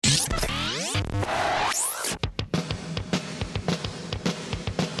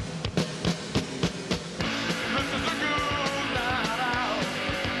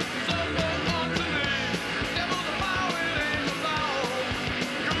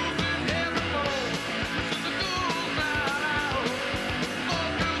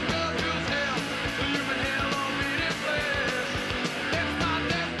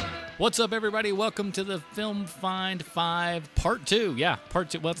What's up, everybody? Welcome to the Film Find 5 Part 2. Yeah,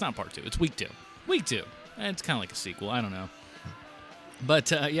 Part 2. Well, it's not Part 2. It's Week 2. Week 2. It's kind of like a sequel. I don't know. But,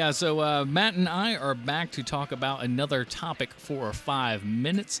 so Matt and I are back to talk about another topic for 5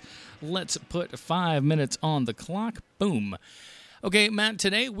 minutes. Let's put 5 minutes on the clock. Boom. Okay, Matt,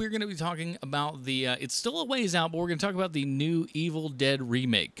 today we're going to be talking about the, it's still a ways out, but we're going to talk about the new Evil Dead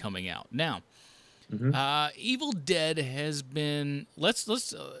remake coming out. Now, Evil Dead has been,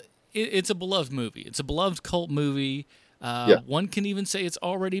 it's a beloved movie. It's a beloved cult movie. One can even say it's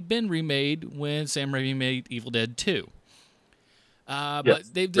already been remade when Sam Rami made Evil Dead 2. But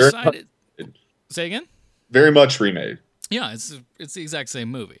they've decided... Say again? Very much remade. Yeah, it's the exact same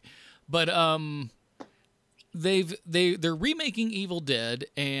movie. But they're remaking Evil Dead,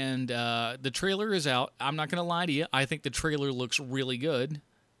 and the trailer is out. I'm not going to lie to you. I think the trailer looks really good.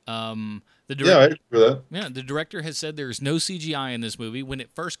 I agree with that. Yeah, the director has said there's no CGI in this movie. When it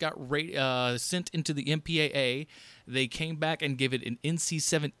first got sent into the MPAA, they came back and gave it an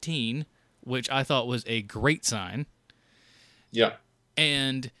NC-17, which I thought was a great sign. Yeah.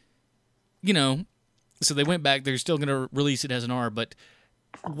 And, so they went back. They're still going to release it as an R, but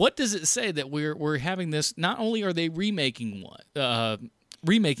what does it say that we're having this? Not only are they remaking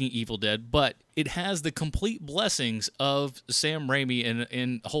Evil Dead, but it has the complete blessings of Sam Rami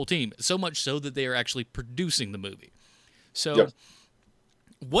and the whole team, so much so that they are actually producing the movie. So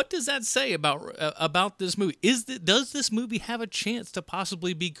what does that say about this movie? Does this movie have a chance to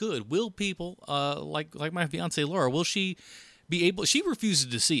possibly be good? Will people, like my fiancée Laura, will she be able... She refuses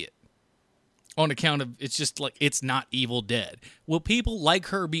to see it on account of it's just like it's not Evil Dead. Will people like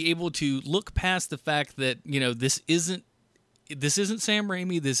her be able to look past the fact that, this isn't Sam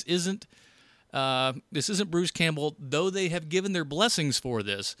Raimi, this isn't Bruce Campbell, though they have given their blessings for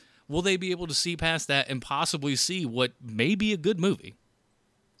this? Will they be able to see past that and possibly see what may be a good movie?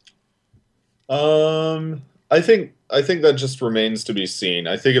 I think that just remains to be seen.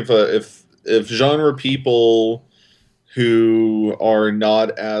 I think if genre people who are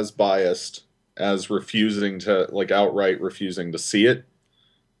not as biased as outright refusing to see it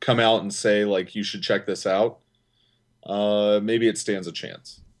come out and say, you should check this out, maybe it stands a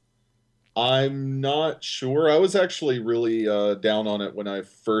chance. I'm not sure. I was actually really down on it when I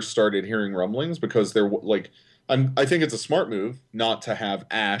first started hearing rumblings, because I think it's a smart move not to have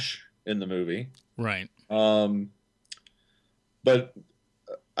Ash in the movie. Right. But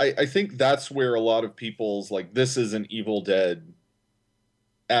I think that's where a lot of people's this is an Evil Dead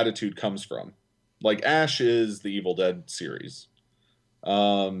attitude comes from. Ash is the Evil Dead series.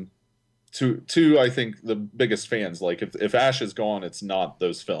 To I think the biggest fans, if Ash is gone, it's not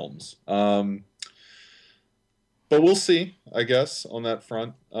those films. But we'll see, I guess, on that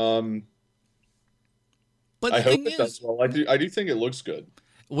front. But I hope it does well. I do think it looks good.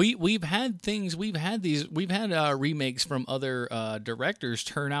 We've had remakes from other directors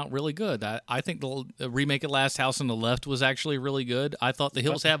turn out really good. I think the remake of Last House on the Left was actually really good. I thought The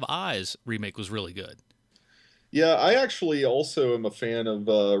Hills Have Eyes remake was really good. Yeah, I actually also am a fan of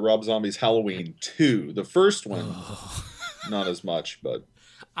Rob Zombie's Halloween 2. The first one, not as much, but...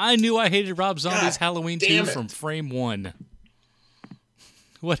 I knew I hated Rob Zombie's Halloween 2 from frame 1.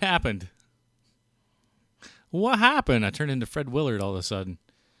 What happened? What happened? I turned into Fred Willard all of a sudden.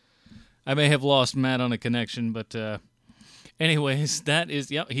 I may have lost Matt on a connection, but anyways, that is...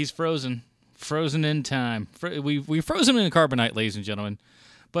 Yep, he's frozen. Frozen in time. We froze him in carbonite, ladies and gentlemen.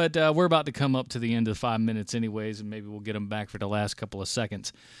 But we're about to come up to the end of 5 minutes anyways, and maybe we'll get him back for the last couple of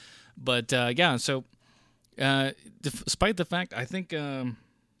seconds. But, so despite the fact, I think he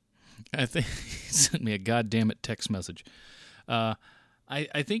sent me a goddamn text message. I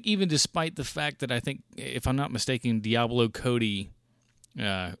think even despite the fact that I think, if I'm not mistaken, Diablo Cody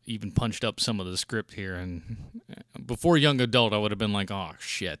even punched up some of the script here, and before Young Adult, I would have been like, oh,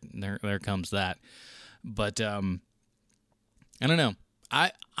 shit, there comes that. But I don't know.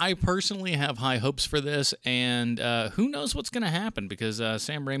 I personally have high hopes for this, and who knows what's going to happen, because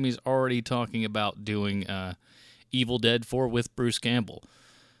Sam Raimi's already talking about doing Evil Dead 4 with Bruce Campbell.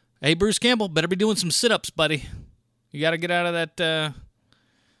 Hey, Bruce Campbell, better be doing some sit-ups, buddy. You got to get out of that...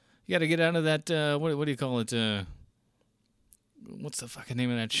 what do you call it? What's the fucking name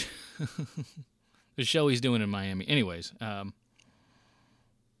of that show? The show he's doing in Miami. Anyways,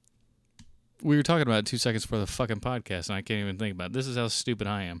 we were talking about it 2 seconds before the fucking podcast, and I can't even think about it. This is how stupid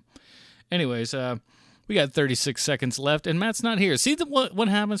I am. Anyways, we got 36 seconds left, and Matt's not here. See what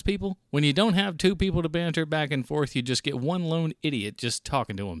happens, people? When you don't have two people to banter back and forth, you just get one lone idiot just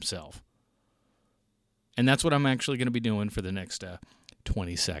talking to himself. And that's what I'm actually going to be doing for the next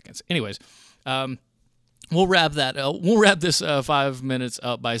 20 seconds. Anyways, we'll wrap that. We'll wrap this 5 minutes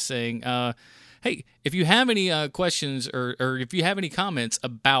up by saying, hey, if you have any questions or if you have any comments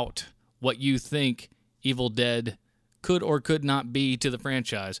about what you think Evil Dead could or could not be to the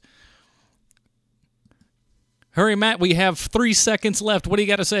franchise, hurry, Matt. We have 3 seconds left. What do you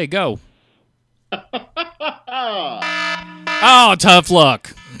got to say? Go. Oh, tough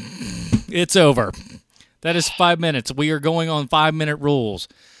luck. It's over. That is 5 minutes. We are going on 5-minute rules.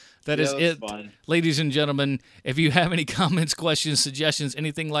 That is it. Fine. Ladies and gentlemen, if you have any comments, questions, suggestions,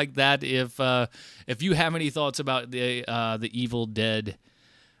 anything like that, if you have any thoughts about the Evil Dead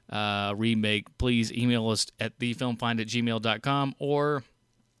remake, please email us at thefilmfind@gmail.com or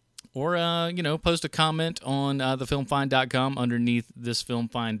post a comment on thefilmfind.com underneath this Film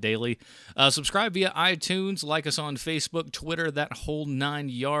Find Daily. Subscribe via iTunes, like us on Facebook, Twitter, that whole 9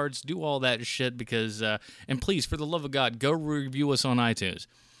 yards. Do all that shit because, and please, for the love of God, go review us on iTunes.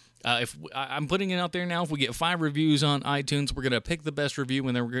 If I'm putting it out there now, if we get 5 reviews on iTunes, we're going to pick the best review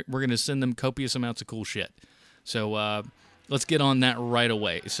and then we're going to send them copious amounts of cool shit. So let's get on that right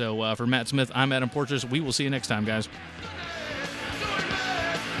away. So for Matt Smith, I'm Adam Porteous. We will see you next time, guys.